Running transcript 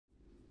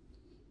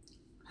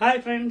Hi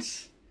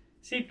friends,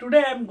 see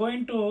today I am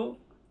going to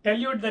tell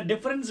you the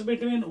difference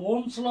between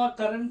Ohm's law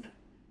current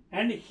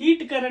and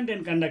heat current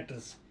in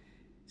conductors.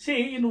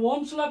 See, in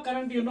Ohm's law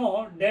current you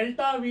know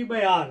delta V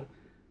by R,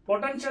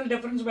 potential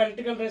difference by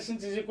electrical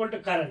resistance is equal to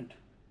current.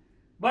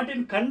 But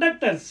in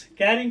conductors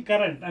carrying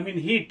current, I mean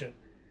heat.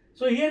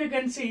 So here you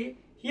can see,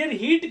 here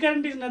heat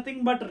current is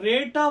nothing but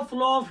rate of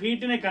flow of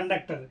heat in a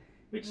conductor,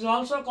 which is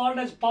also called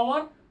as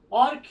power,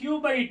 or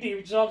Q by T,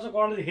 which is also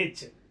called as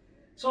H.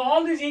 So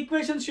all these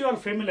equations you are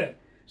familiar.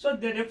 So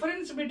the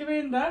difference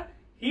between the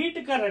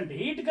heat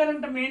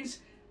current means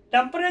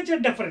temperature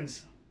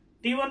difference,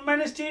 T1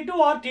 minus T2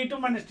 or T2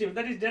 minus T2,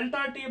 that is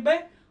delta T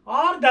by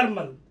R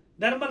thermal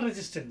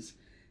resistance.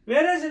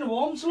 Whereas in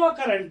Ohm's law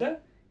current,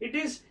 it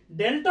is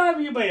delta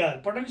V by R,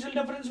 potential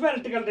difference by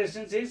electrical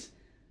resistance is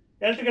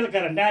electrical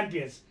current,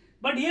 amperes.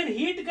 But here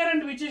heat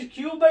current, which is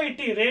Q by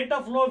T, rate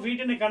of flow of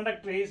heat in a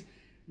conductor, is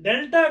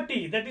delta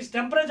T, that is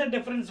temperature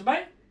difference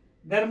by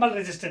thermal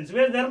resistance,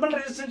 where thermal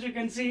resistance you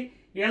can see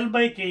L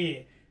by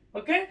Ka.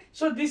 Okay,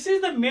 so this is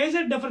the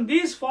major difference.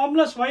 These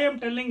formulas, why I am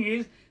telling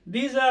is,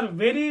 these are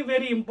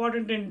very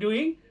important in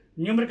doing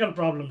numerical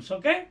problems.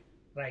 Okay,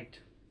 right.